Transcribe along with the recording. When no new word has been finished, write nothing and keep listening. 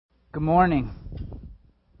Good morning.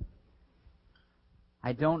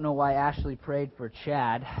 I don't know why Ashley prayed for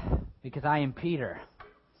Chad, because I am Peter.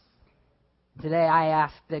 Today I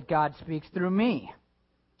ask that God speaks through me.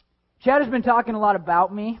 Chad has been talking a lot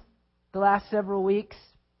about me the last several weeks.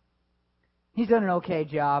 He's done an okay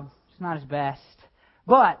job. It's not his best.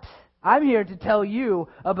 But I'm here to tell you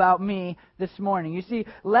about me this morning. You see,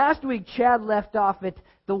 last week Chad left off at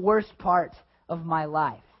the worst part of my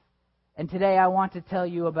life. And today I want to tell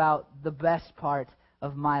you about the best part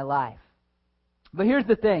of my life. But here's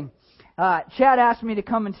the thing. Chad asked me to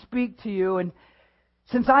come and speak to you, and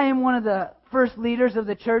since I am one of the first leaders of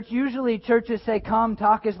the church, usually churches say, come,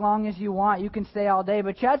 talk as long as you want, you can stay all day.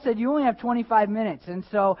 But Chad said, you only have 25 minutes, and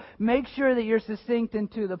so make sure that you're succinct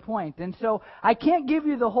and to the point. And so I can't give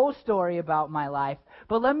you the whole story about my life,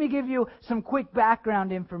 but let me give you some quick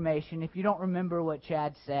background information if you don't remember what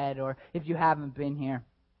Chad said or if you haven't been here.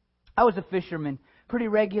 I was a fisherman, pretty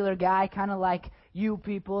regular guy, kind of like you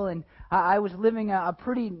people, and I was living a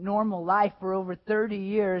pretty normal life for over 30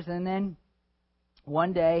 years, and then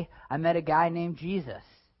one day I met a guy named Jesus.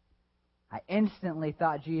 I instantly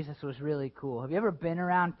thought Jesus was really cool. Have you ever been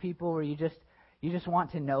around people where you just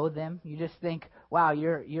want to know them? You just think, wow,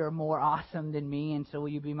 you're more awesome than me, and so will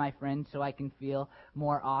you be my friend so I can feel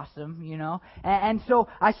more awesome, you know? And so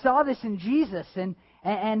I saw this in Jesus,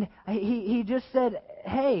 and he just said,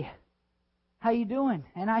 hey, how you doing?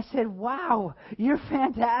 And I said, wow, you're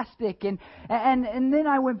fantastic. And then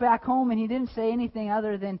I went back home, and he didn't say anything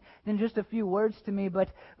other than just a few words to me.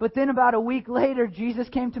 But then about a week later, Jesus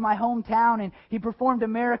came to my hometown, and he performed a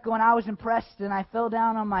miracle, and I was impressed, and I fell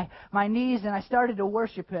down on my knees, and I started to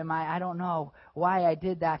worship him. I don't know why I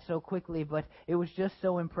did that so quickly, but it was just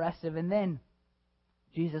so impressive. And then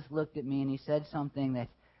Jesus looked at me, and he said something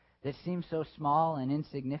that seemed so small and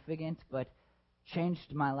insignificant, but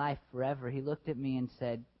changed my life forever. He looked at me and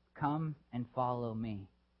said, come and follow me.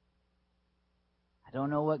 I don't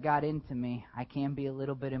know what got into me. I can be a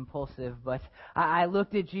little bit impulsive, but I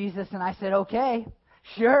looked at Jesus and I said, okay,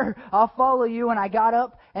 sure, I'll follow you. And I got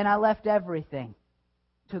up and I left everything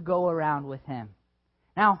to go around with him.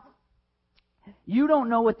 Now, you don't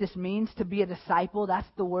know what this means to be a disciple. That's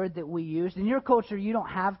the word that we use. In your culture, you don't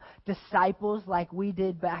have disciples like we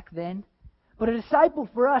did back then. But a disciple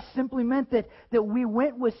for us simply meant that we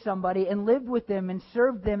went with somebody and lived with them and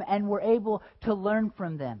served them and were able to learn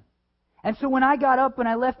from them. And so when I got up and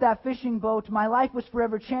I left that fishing boat, my life was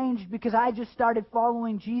forever changed because I just started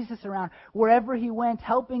following Jesus around wherever he went,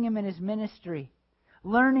 helping him in his ministry,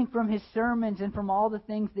 learning from his sermons and from all the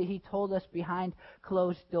things that he told us behind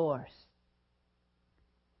closed doors.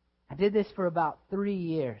 I did this for about 3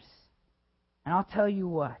 years. And I'll tell you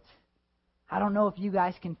what. I don't know if you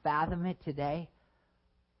guys can fathom it today,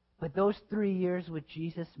 but those 3 years with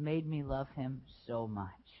Jesus made me love him so much.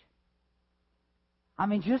 I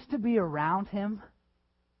mean, just to be around him,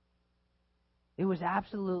 it was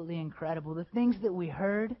absolutely incredible. The things that we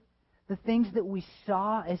heard, the things that we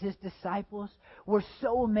saw as his disciples were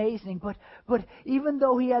so amazing. But even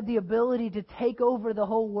though he had the ability to take over the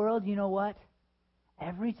whole world, you know what?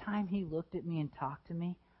 Every time he looked at me and talked to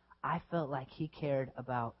me, I felt like he cared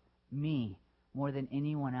about me more than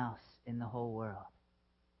anyone else in the whole world.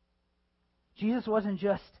 Jesus wasn't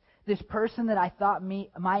just this person that I thought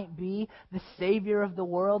might be the Savior of the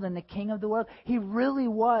world and the King of the world. He really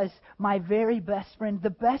was my very best friend,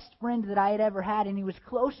 the best friend that I had ever had, and he was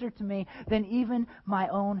closer to me than even my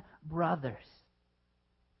own brothers.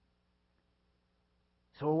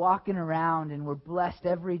 So we're walking around and we're blessed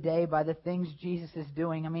every day by the things Jesus is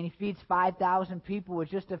doing. I mean, he feeds 5,000 people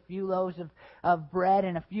with just a few loaves of bread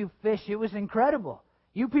and a few fish. It was incredible.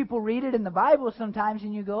 You people read it in the Bible sometimes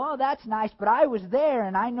and you go, oh, that's nice, but I was there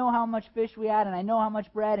and I know how much fish we had and I know how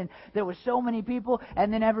much bread and there were so many people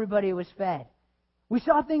and then everybody was fed. We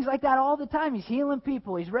saw things like that all the time. He's healing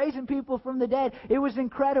people. He's raising people from the dead. It was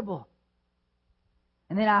incredible.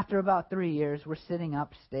 And then after about 3 years, we're sitting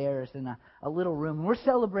upstairs in a little room. And we're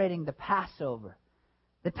celebrating the Passover,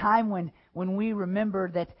 the time when we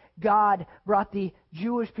remember that God brought the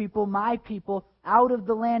Jewish people, my people, out of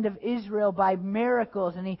the land of Israel by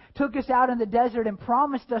miracles. And he took us out in the desert and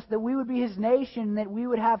promised us that we would be his nation and that we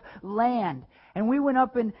would have land. And we went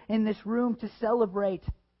up in this room to celebrate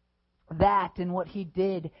that and what he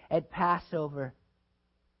did at Passover.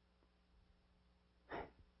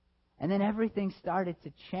 And then everything started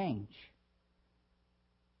to change.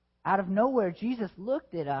 Out of nowhere, Jesus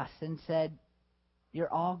looked at us and said,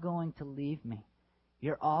 you're all going to leave me.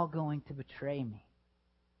 You're all going to betray me.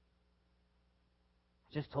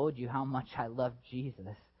 I just told you how much I love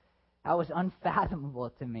Jesus. That was unfathomable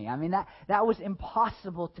to me. I mean, that was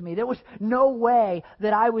impossible to me. There was no way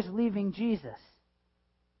that I was leaving Jesus.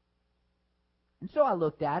 And so I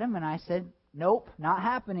looked at him and I said, nope, not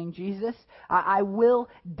happening, Jesus. I will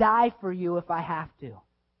die for you if I have to.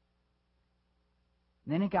 And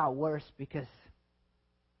then it got worse because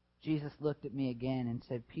Jesus looked at me again and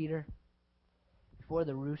said, Peter, before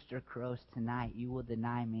the rooster crows tonight, you will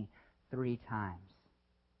deny me 3 times.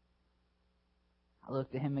 I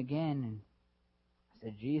looked at him again and I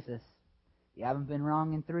said, Jesus, you haven't been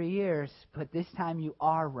wrong in 3 years, but this time you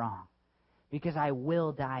are wrong because I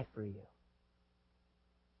will die for you.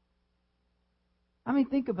 I mean,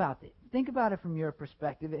 think about it. Think about it from your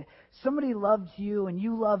perspective. Somebody loves you and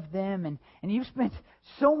you love them and you've spent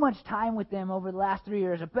so much time with them over the last 3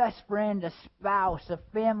 years, a best friend, a spouse, a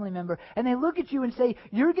family member, and they look at you and say,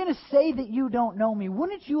 you're going to say that you don't know me.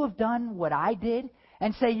 Wouldn't you have done what I did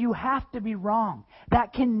and say, you have to be wrong?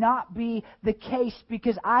 That cannot be the case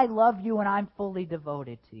because I love you and I'm fully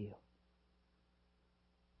devoted to you.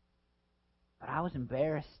 But I was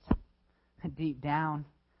embarrassed deep down.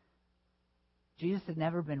 Jesus had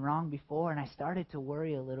never been wrong before, and I started to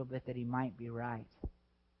worry a little bit that he might be right.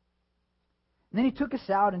 And then he took us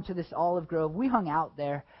out into this olive grove. We hung out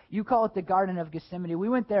there. You call it the Garden of Gethsemane. We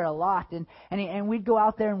went there a lot, and we'd go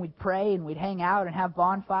out there and we'd pray and we'd hang out and have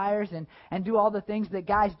bonfires and do all the things that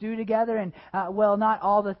guys do together. And well, not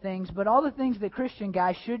all the things, but all the things that Christian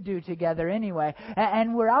guys should do together anyway.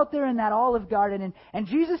 And we're out there in that olive garden, and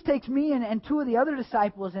Jesus takes me and 2 of the other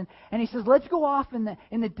disciples, and he says, let's go off in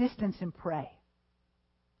the distance and pray.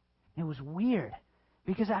 It was weird,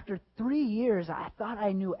 because after 3 years, I thought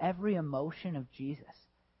I knew every emotion of Jesus.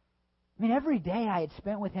 I mean, every day I had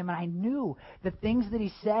spent with him, and I knew the things that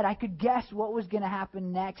he said. I could guess what was going to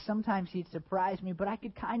happen next. Sometimes he'd surprise me, but I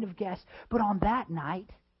could kind of guess. But on that night,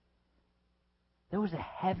 there was a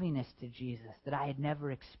heaviness to Jesus that I had never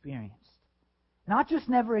experienced. Not just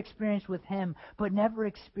never experienced with him, but never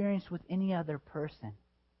experienced with any other person.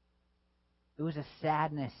 It was a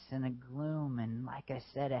sadness and a gloom and, like I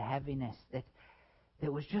said, a heaviness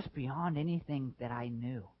that was just beyond anything that I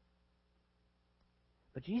knew.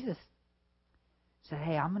 But Jesus said,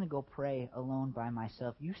 hey, I'm going to go pray alone by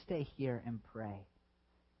myself. You stay here and pray.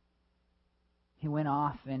 He went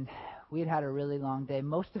off, and we had a really long day.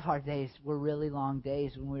 Most of our days were really long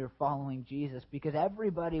days when we were following Jesus because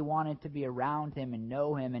everybody wanted to be around him and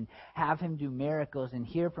know him and have him do miracles and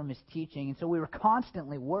hear from his teaching. And so we were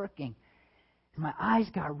constantly working. And my eyes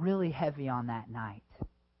got really heavy on that night,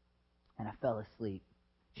 and I fell asleep.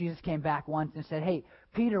 Jesus came back once and said, hey,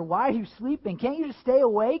 Peter, why are you sleeping? Can't you just stay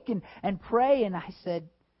awake and pray? And I said,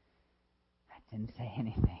 I didn't say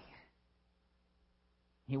anything.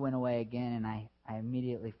 He went away again, and I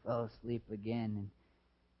immediately fell asleep again. And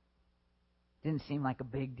it didn't seem like a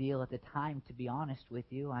big deal at the time, to be honest with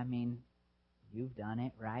you. I mean, you've done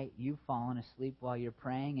it, right? You've fallen asleep while you're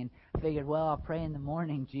praying and figured, well, I'll pray in the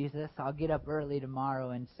morning, Jesus. I'll get up early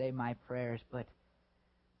tomorrow and say my prayers. But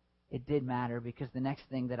it did matter because the next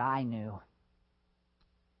thing that I knew,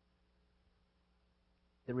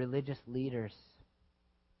 the religious leaders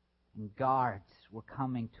and guards were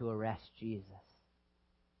coming to arrest Jesus.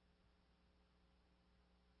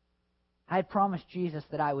 I had promised Jesus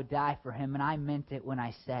that I would die for him, and I meant it when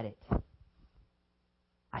I said it.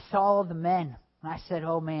 I saw all the men, and I said,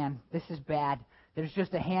 oh man, this is bad. There's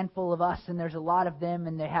just a handful of us, and there's a lot of them,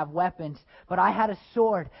 and they have weapons. But I had a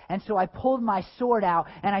sword, and so I pulled my sword out,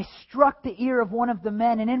 and I struck the ear of one of the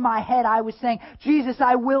men, and in my head I was saying, Jesus,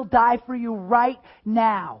 I will die for you right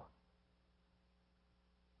now.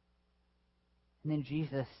 And then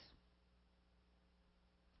Jesus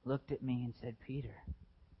looked at me and said, Peter,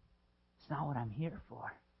 it's not what I'm here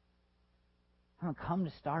for. I don't come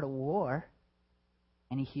to start a war.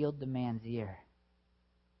 And he healed the man's ear.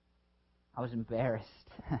 I was embarrassed.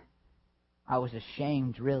 I was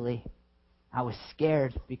ashamed, really. I was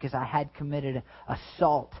scared because I had committed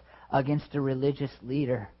assault against a religious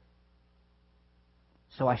leader.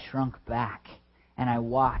 So I shrunk back and I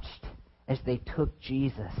watched as they took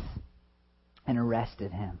Jesus and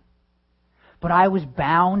arrested him. But I was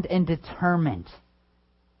bound and determined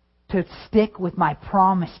to stick with my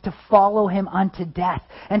promise, to follow him unto death.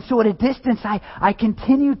 And so at a distance, I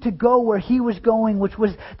continued to go where he was going, which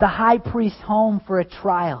was the high priest's home for a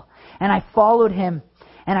trial. And I followed him,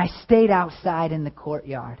 and I stayed outside in the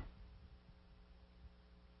courtyard.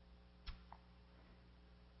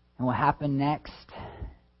 And what happened next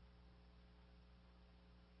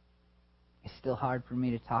is still hard for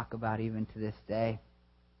me to talk about even to this day.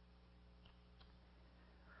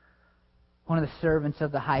 One of the servants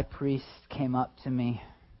of the high priest came up to me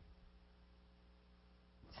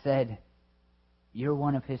and said, "You're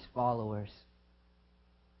one of his followers."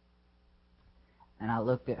 And I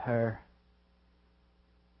looked at her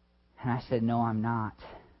and I said, "No, I'm not."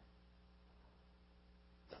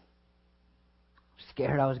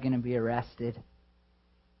 Scared I was going to be arrested.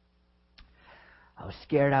 I was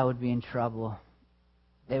scared I would be in trouble.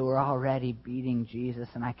 They were already beating Jesus,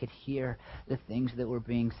 and I could hear the things that were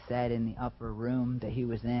being said in the upper room that he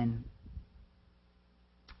was in.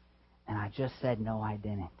 And I just said, "No, I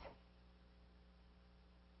didn't."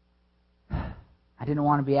 I didn't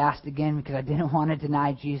want to be asked again because I didn't want to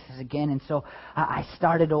deny Jesus again. And so I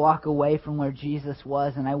started to walk away from where Jesus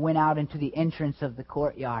was, and I went out into the entrance of the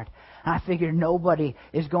courtyard. And I figured nobody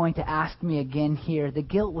is going to ask me again here. The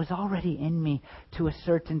guilt was already in me to a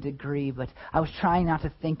certain degree, but I was trying not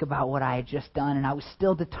to think about what I had just done, and I was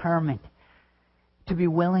still determined to be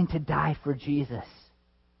willing to die for Jesus.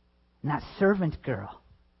 And that servant girl,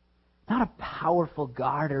 not a powerful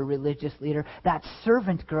guard or religious leader, that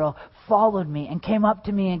servant girl followed me and came up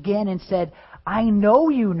to me again and said, "I know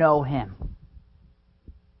you know him."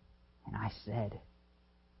 And I said,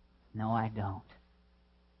 "No, I don't."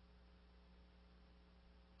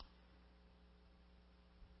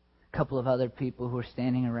 A couple of other people who were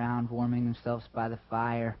standing around warming themselves by the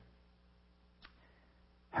fire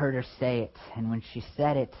heard her say it, and when she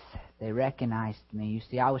said it, they recognized me. You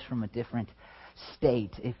see, I was from a different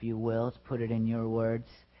state, if you will, to put it in your words.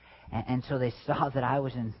 And so they saw that I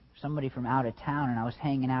was somebody from out of town, and I was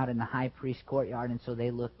hanging out in the high priest's courtyard, and so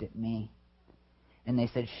they looked at me. And they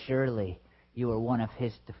said, "Surely you are one of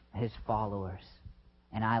his followers."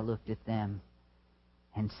 And I looked at them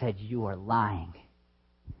and said, "You are lying.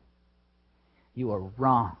 You are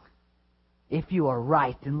wrong. If you are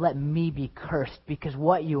right, then let me be cursed, because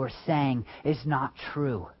what you are saying is not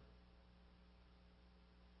true."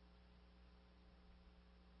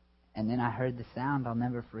 And then I heard the sound I'll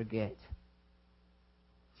never forget.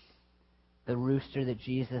 The rooster that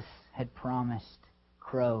Jesus had promised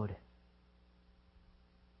crowed.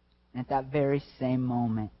 And at that very same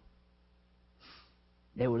moment,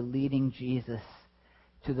 they were leading Jesus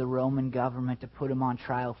to the Roman government to put him on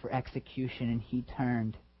trial for execution, and he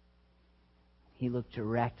turned. He looked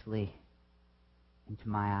directly into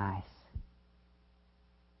my eyes.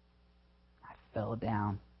 I fell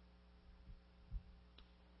down.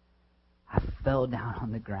 I fell down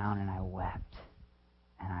on the ground and I wept.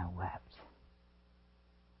 And I wept.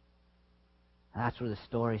 And that's where the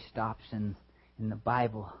story stops in the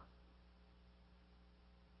Bible.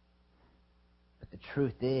 But the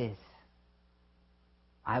truth is,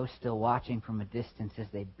 I was still watching from a distance as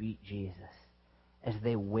they beat Jesus, as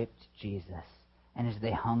they whipped Jesus, and as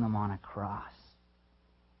they hung him on a cross.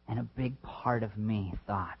 And a big part of me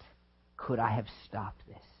thought, could I have stopped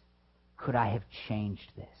this? Could I have changed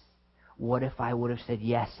this? What if I would have said,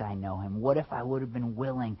 "Yes, I know him"? What if I would have been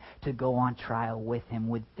willing to go on trial with him?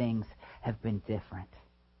 Would things have been different?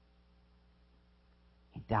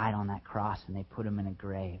 He died on that cross and they put him in a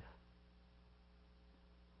grave.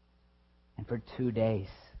 And for 2 days,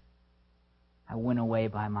 I went away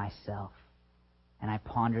by myself and I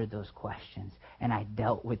pondered those questions and I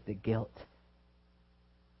dealt with the guilt.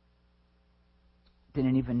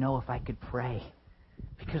 Didn't even know if I could pray,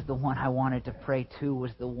 because the one I wanted to pray to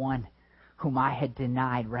was the one whom I had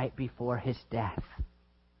denied right before his death.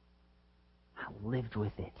 I lived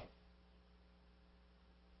with it.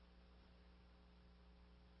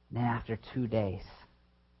 Then after 2 days,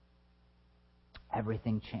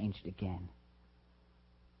 everything changed again.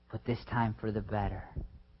 But this time for the better.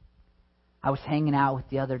 I was hanging out with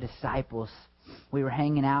the other disciples. We were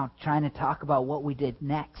hanging out, trying to talk about what we did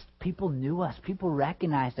next. People knew us. People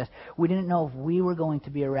recognized us. We didn't know if we were going to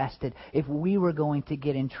be arrested, if we were going to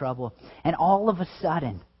get in trouble. And all of a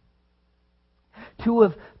sudden, two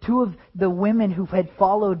of the women who had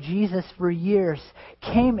followed Jesus for years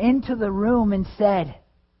came into the room and said,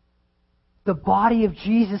 "The body of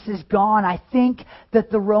Jesus is gone. I think that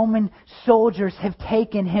the Roman soldiers have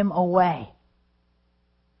taken him away."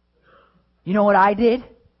 You know what I did?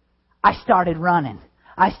 I started running.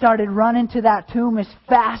 I started running to that tomb as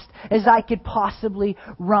fast as I could possibly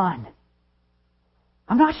run.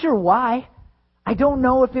 I'm not sure why. I don't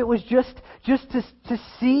know if it was just to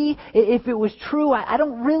see if it was true. I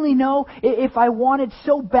don't really know if I wanted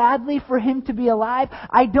so badly for him to be alive.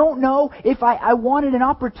 I don't know if I wanted an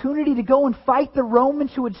opportunity to go and fight the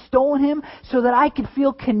Romans who had stolen him so that I could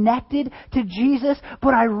feel connected to Jesus.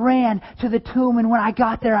 But I ran to the tomb, and when I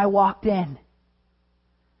got there, I walked in.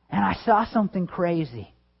 And I saw something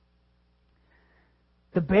crazy.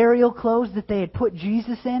 The burial clothes that they had put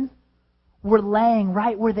Jesus in were laying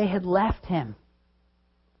right where they had left him.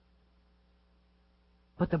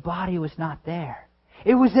 but the body was not there.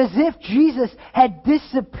 It was as if Jesus had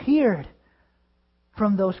disappeared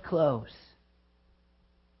from those clothes.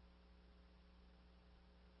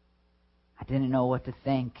 I didn't know what to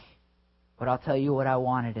think, but I'll tell you what I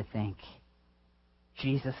wanted to think.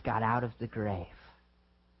 Jesus got out of the grave.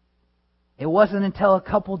 It wasn't until a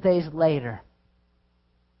couple days later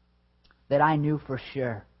that I knew for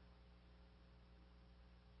sure.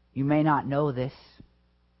 You may not know this.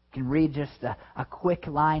 You can read just a quick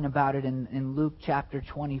line about it in Luke chapter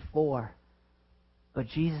 24. But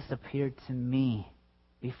Jesus appeared to me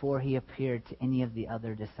before He appeared to any of the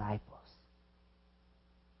other disciples.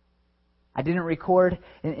 I didn't record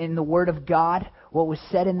in the Word of God what was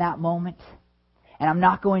said in that moment. And I'm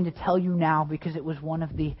not going to tell you now because it was one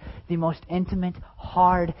of the most intimate,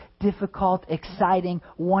 hard, difficult, exciting,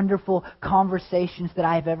 wonderful conversations that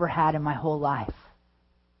I have ever had in my whole life.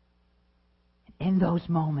 In those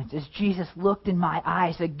moments, as Jesus looked in my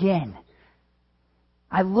eyes again,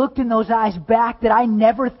 I looked in those eyes back that I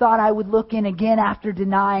never thought I would look in again after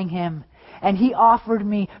denying Him. And He offered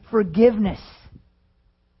me forgiveness.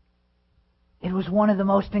 It was one of the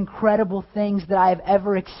most incredible things that I have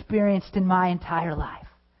ever experienced in my entire life.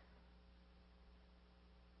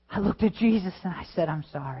 I looked at Jesus and I said, "I'm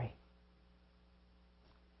sorry."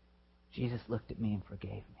 Jesus looked at me and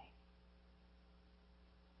forgave me.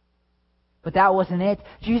 But that wasn't it.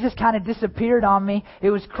 Jesus kind of disappeared on me. It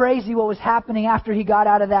was crazy what was happening after He got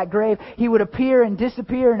out of that grave. He would appear and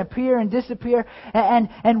disappear and appear and disappear.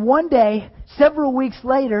 And one day, several weeks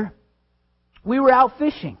later, we were out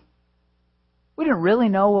fishing. We didn't really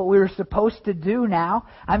know what we were supposed to do now.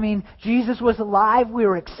 I mean, Jesus was alive. We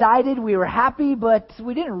were excited. We were happy. But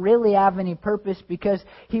we didn't really have any purpose because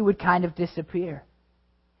He would kind of disappear.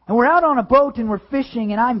 And we're out on a boat and we're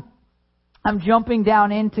fishing, and I'm jumping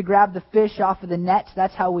down in to grab the fish off of the nets.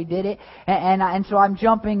 That's how we did it. And so I'm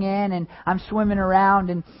jumping in and I'm swimming around.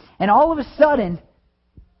 And all of a sudden,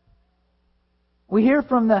 we hear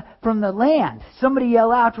from the land, somebody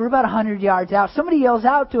yell out. We're about 100 yards out. Somebody yells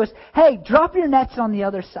out to us, "Hey, drop your nets on the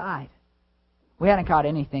other side." We hadn't caught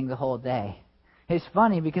anything the whole day. It's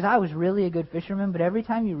funny because I was really a good fisherman, but every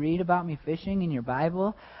time you read about me fishing in your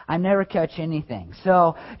Bible, I never catch anything.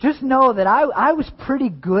 So just know that I was pretty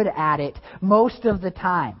good at it most of the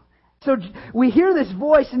time. So we hear this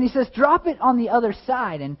voice and He says, "Drop it on the other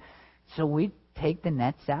side." And so we take the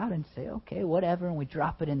nets out and say, "Okay, whatever," and we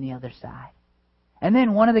drop it in the other side. And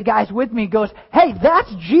then one of the guys with me goes, "Hey,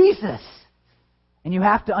 that's Jesus!" And you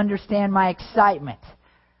have to understand my excitement.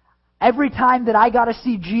 Every time that I got to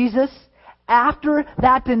see Jesus after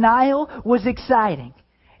that denial was exciting.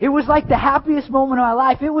 It was like the happiest moment of my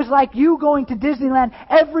life. It was like you going to Disneyland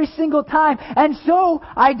every single time. And so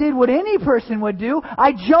I did what any person would do.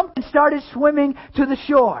 I jumped and started swimming to the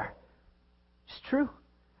shore. It's true.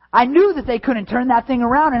 I knew that they couldn't turn that thing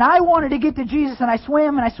around, and I wanted to get to Jesus, and I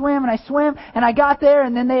swam, and I swam, and I swam, and I got there,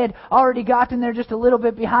 and then they had already gotten there just a little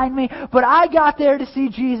bit behind me, but I got there to see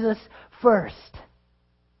Jesus first.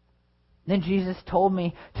 Then Jesus told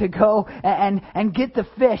me to go and get the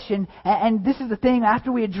fish, and this is the thing,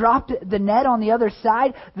 after we had dropped the net on the other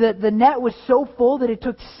side, the net was so full that it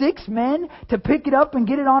took 6 men to pick it up and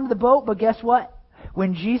get it onto the boat, but guess what?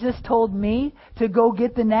 When Jesus told me to go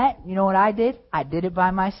get the net, you know what I did? I did it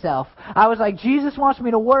by myself. I was like, Jesus wants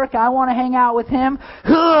me to work. I want to hang out with Him.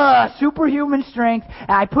 Superhuman strength.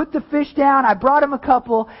 And I put the fish down. I brought Him a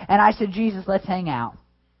couple. And I said, "Jesus, let's hang out."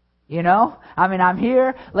 You know? I mean, I'm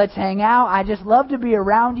here. Let's hang out. I just love to be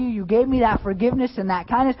around you. You gave me that forgiveness and that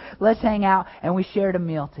kindness. Let's hang out. And we shared a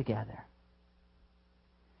meal together.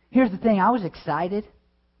 Here's the thing. I was excited.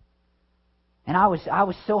 And I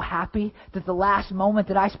was so happy that the last moment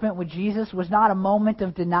that I spent with Jesus was not a moment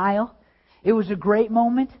of denial. It was a great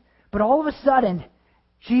moment. But all of a sudden,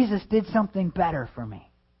 Jesus did something better for me.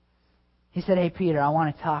 He said, "Hey, Peter, I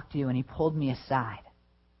want to talk to you." And He pulled me aside.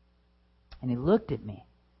 And He looked at me.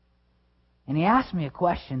 And He asked me a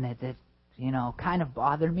question that kind of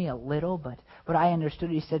bothered me a little, but I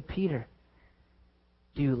understood. He said, "Peter,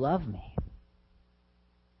 do you love me?"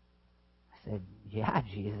 I said, "Yeah,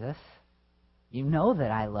 Jesus. You know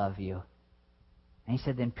that I love you." And He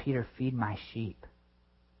said, "Then Peter, feed my sheep."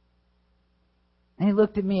 And He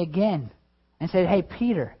looked at me again and said, "Hey,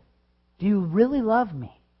 Peter, do you really love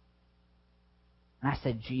me?" And I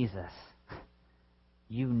said, "Jesus,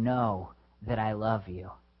 you know that I love you."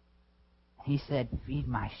 And He said, "Feed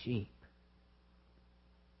my sheep."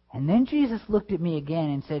 And then Jesus looked at me again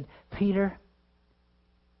and said, "Peter,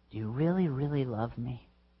 do you really, really love me?"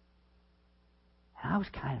 And I was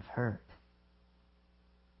kind of hurt.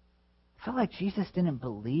 I felt like Jesus didn't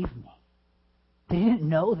believe me. that he didn't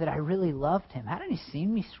know that I really loved him. Hadn't he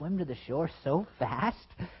seen me swim to the shore so fast?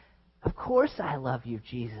 Of course I love you,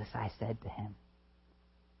 Jesus, I said to him.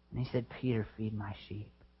 And he said, Peter, feed my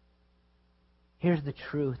sheep. Here's the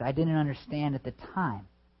truth. I didn't understand at the time.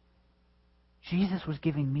 Jesus was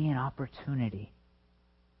giving me an opportunity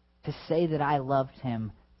to say that I loved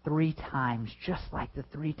him 3 times, just like the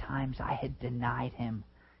 3 times I had denied him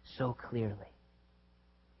so clearly.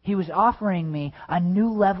 He was offering me a new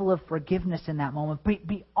level of forgiveness in that moment. But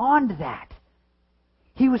beyond that,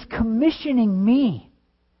 he was commissioning me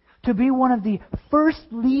to be one of the first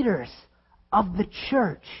leaders of the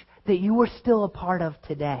church that you are still a part of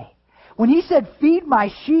today. When he said, feed my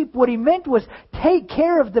sheep, what he meant was take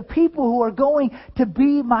care of the people who are going to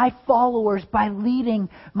be my followers by leading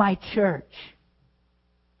my church.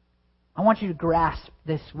 I want you to grasp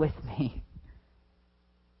this with me.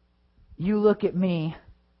 You look at me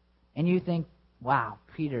and you think, wow,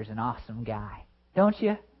 Peter's an awesome guy. Don't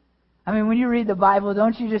you? I mean, when you read the Bible,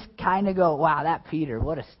 don't you just kind of go, wow, that Peter,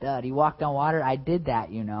 what a stud. He walked on water. I did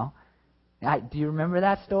that, you know. Do you remember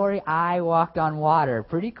that story? I walked on water.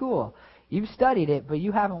 Pretty cool. You've studied it, but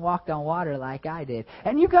you haven't walked on water like I did.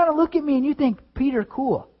 And you kind of look at me and you think, Peter,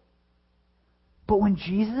 cool. But when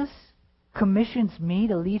Jesus commissions me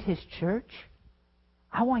to lead his church,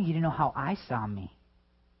 I want you to know how I saw me.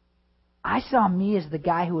 I saw me as the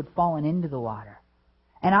guy who had fallen into the water.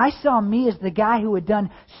 And I saw me as the guy who had done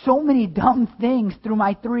so many dumb things through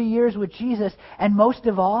my 3 years with Jesus. And most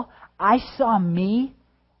of all, I saw me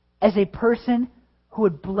as a person who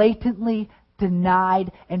had blatantly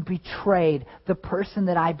denied and betrayed the person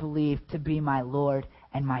that I believed to be my Lord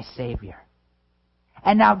and my Savior.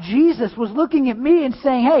 And now Jesus was looking at me and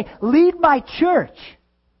saying, hey, lead my church.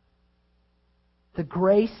 The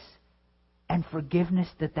grace and forgiveness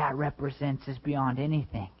that represents is beyond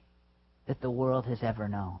anything that the world has ever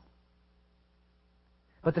known.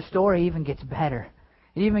 But the story even gets better.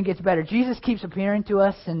 It even gets better. Jesus keeps appearing to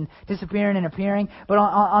us and disappearing and appearing. But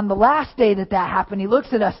on the last day that happened, he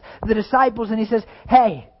looks at us, the disciples, and he says,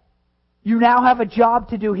 hey, you now have a job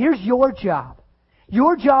to do. Here's your job.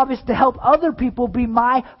 Your job is to help other people be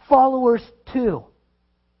my followers too.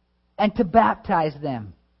 And to baptize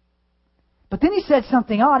them. But then he said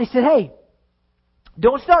something odd. He said, hey,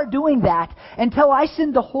 don't start doing that until I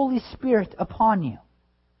send the Holy Spirit upon you.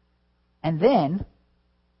 And then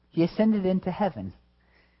he ascended into heaven.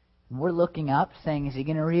 We're looking up, saying, is he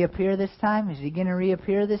going to reappear this time? Is he going to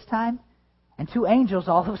reappear this time? And 2 angels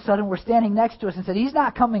all of a sudden were standing next to us and said, he's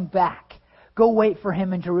not coming back. Go wait for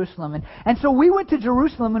him in Jerusalem. And so we went to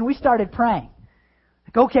Jerusalem and we started praying.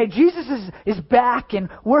 Like, okay, Jesus is back and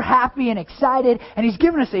we're happy and excited and he's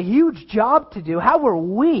given us a huge job to do. How are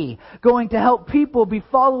we going to help people be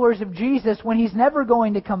followers of Jesus when he's never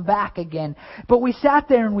going to come back again? But we sat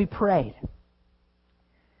there and we prayed.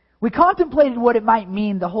 We contemplated what it might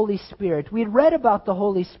mean, the Holy Spirit. We had read about the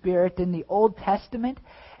Holy Spirit in the Old Testament.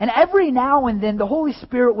 And every now and then the Holy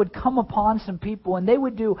Spirit would come upon some people and they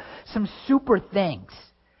would do some super things.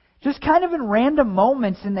 Just kind of in random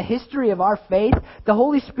moments in the history of our faith, the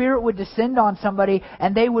Holy Spirit would descend on somebody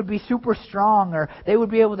and they would be super strong, or they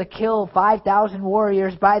would be able to kill 5,000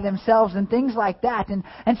 warriors by themselves and things like that.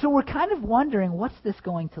 And so we're kind of wondering, what's this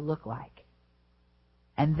going to look like?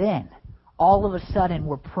 And then, all of a sudden,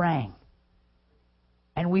 we're praying.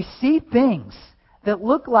 And we see things that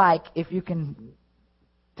look like, if you can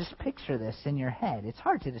just picture this in your head, it's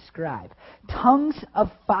hard to describe. Tongues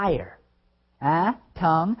of fire.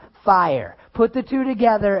 Tongue, fire. Put the 2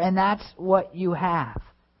 together and that's what you have.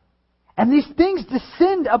 And these things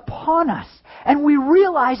descend upon us. And we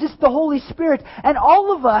realize it's the Holy Spirit. And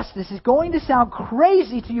all of us, this is going to sound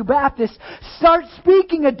crazy to you Baptists, start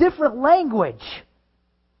speaking a different language.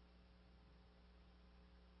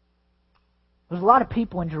 There was a lot of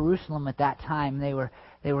people in Jerusalem at that time. They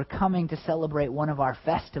were coming to celebrate one of our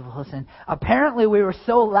festivals. And apparently we were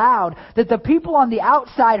so loud that the people on the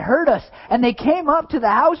outside heard us. And they came up to the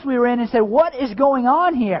house we were in and said, what is going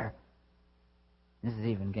on here? This is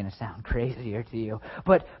even going to sound crazier to you.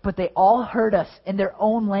 But they all heard us in their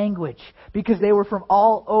own language because they were from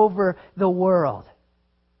all over the world.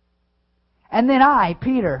 And then I,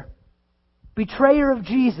 Peter, betrayer of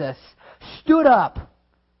Jesus, stood up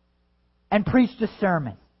and preached a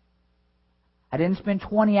sermon. I didn't spend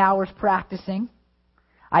 20 hours practicing.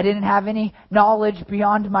 I didn't have any knowledge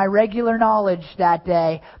beyond my regular knowledge that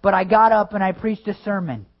day, but I got up and I preached a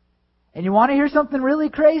sermon. And you want to hear something really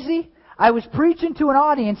crazy? I was preaching to an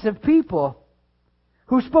audience of people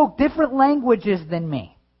who spoke different languages than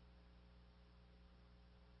me.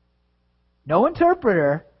 No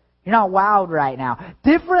interpreter, You're not wowed right now.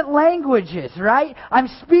 Different languages, right? I'm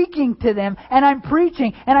speaking to them and I'm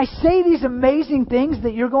preaching. And I say these amazing things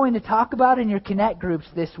that you're going to talk about in your Connect groups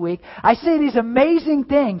this week. I say these amazing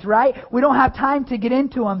things, right? We don't have time to get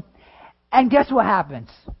into them. And guess what happens?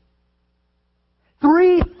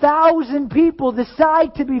 3,000 people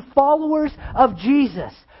decide to be followers of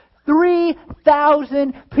Jesus.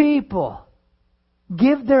 3,000 people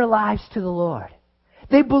give their lives to the Lord.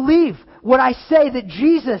 They believe what I say, that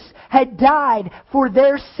Jesus had died for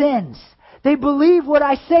their sins. They believe what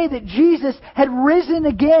I say, that Jesus had risen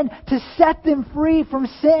again to set them free from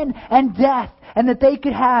sin and death, and that they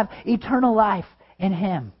could have eternal life in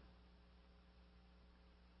Him.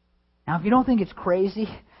 Now, if you don't think it's crazy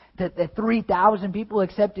that 3,000 people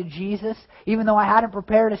accepted Jesus, even though I hadn't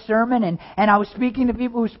prepared a sermon and I was speaking to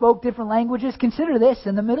people who spoke different languages, consider this.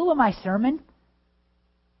 In the middle of my sermon,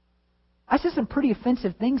 I said some pretty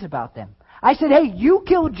offensive things about them. I said, hey, you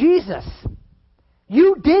killed Jesus.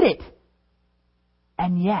 You did it.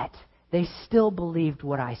 And yet, they still believed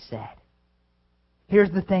what I said.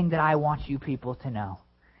 Here's the thing that I want you people to know.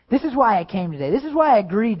 This is why I came today. This is why I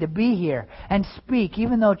agreed to be here and speak,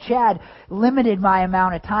 even though Chad limited my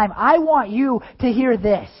amount of time. I want you to hear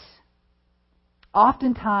this.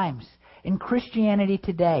 Oftentimes, in Christianity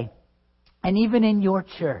today, and even in your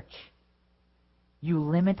church, you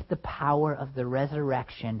limit the power of the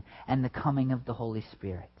resurrection and the coming of the Holy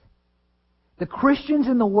Spirit. The Christians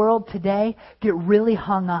in the world today get really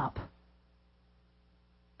hung up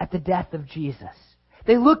at the death of Jesus.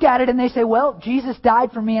 They look at it and they say, well, Jesus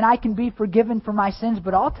died for me and I can be forgiven for my sins.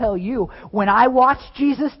 But I'll tell you, when I watched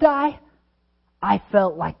Jesus die, I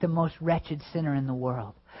felt like the most wretched sinner in the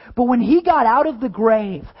world. But when He got out of the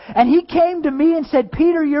grave and He came to me and said,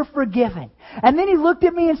 Peter, you're forgiven. And then He looked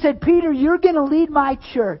at me and said, Peter, you're going to lead my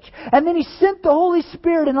church. And then He sent the Holy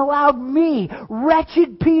Spirit and allowed me,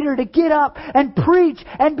 wretched Peter, to get up and preach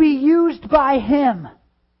and be used by Him.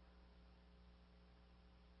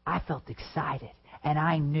 I felt excited. And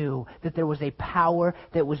I knew that there was a power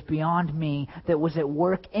that was beyond me, that was at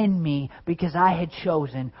work in me, because I had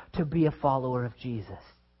chosen to be a follower of Jesus.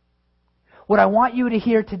 What I want you to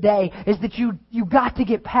hear today is that you got to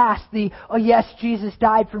get past the, oh yes, Jesus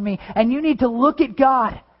died for me. And you need to look at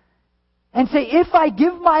God and say, if I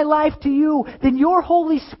give my life to you, then your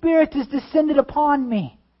Holy Spirit has descended upon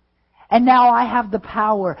me. And now I have the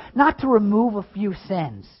power not to remove a few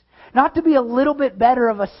sins, not to be a little bit better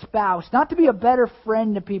of a spouse, not to be a better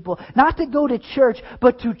friend to people, not to go to church,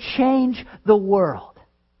 but to change the world.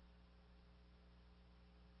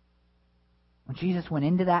 When Jesus went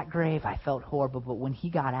into that grave, I felt horrible, but when He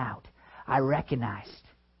got out, I recognized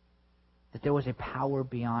that there was a power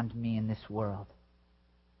beyond me in this world.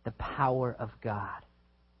 The power of God.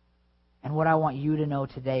 And what I want you to know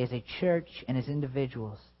today as a church and as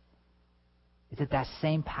individuals is that that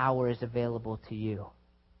same power is available to you.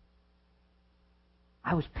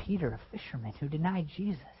 I was Peter, a fisherman who denied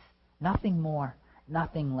Jesus. Nothing more,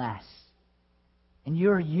 nothing less. And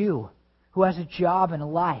you're you who has a job and a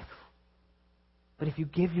life. But if you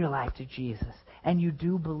give your life to Jesus and you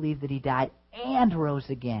do believe that He died and rose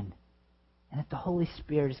again, and if the Holy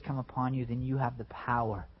Spirit has come upon you, then you have the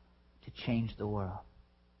power to change the world.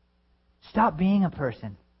 Stop being a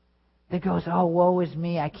person that goes, oh, woe is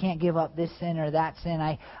me, I can't give up this sin or that sin.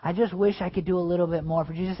 I just wish I could do a little bit more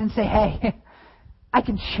for Jesus. And say, hey, I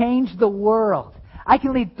can change the world. I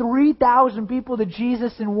can lead 3,000 people to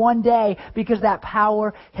Jesus in one day because that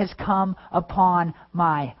power has come upon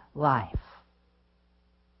my life.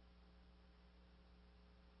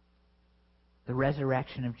 The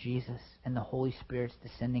resurrection of Jesus and the Holy Spirit's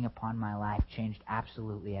descending upon my life changed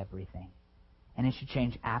absolutely everything. And it should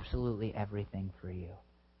change absolutely everything for you.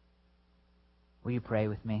 Will you pray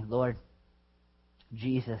with me? Lord,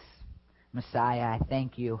 Jesus, Messiah, I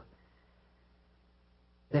thank You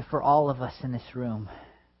that for all of us in this room,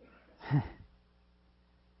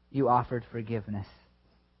 You offered forgiveness.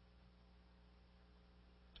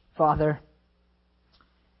 Father,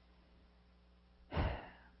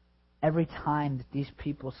 every time that these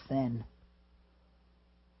people sin,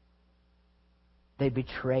 they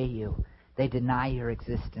betray You. They deny Your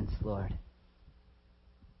existence, Lord.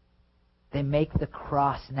 They make the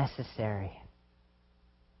cross necessary.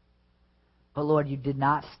 But Lord, You did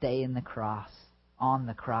not stay in the cross, on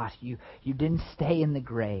the cross. You didn't stay in the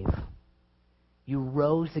grave. You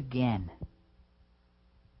rose again.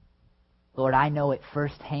 Lord, I know it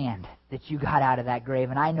firsthand that You got out of that grave,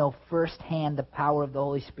 and I know firsthand the power of the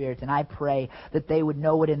Holy Spirit, and I pray that they would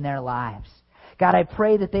know it in their lives. God, I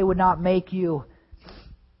pray that they would not make You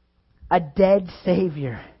a dead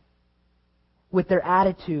Savior with their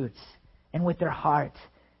attitudes and with their hearts,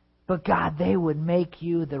 But God, they would make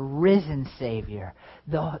you the risen Savior,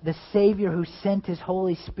 the Savior who sent His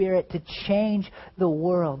Holy Spirit to change the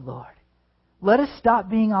world, Lord. Let us stop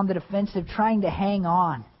being on the defensive, trying to hang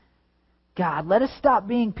on. God, let us stop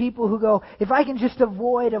being people who go, if I can just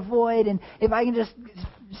avoid, and if I can just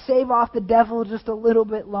save off the devil just a little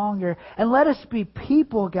bit longer. And let us be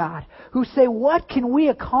people, God, who say, what can we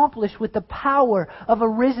accomplish with the power of a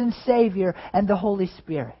risen Savior and the Holy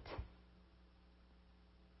Spirit?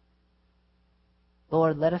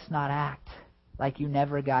 Lord, let us not act like you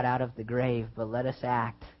never got out of the grave, but let us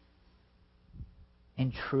act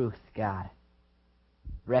in truth, God,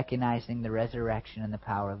 recognizing the resurrection and the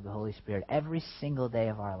power of the Holy Spirit every single day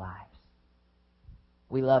of our lives.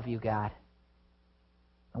 We love you, God,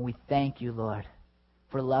 and we thank you, Lord,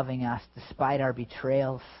 for loving us despite our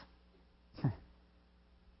betrayals.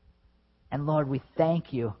 And Lord, we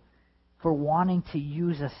thank you for wanting to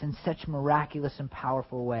use us in such miraculous and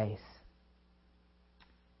powerful ways.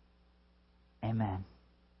 Amen.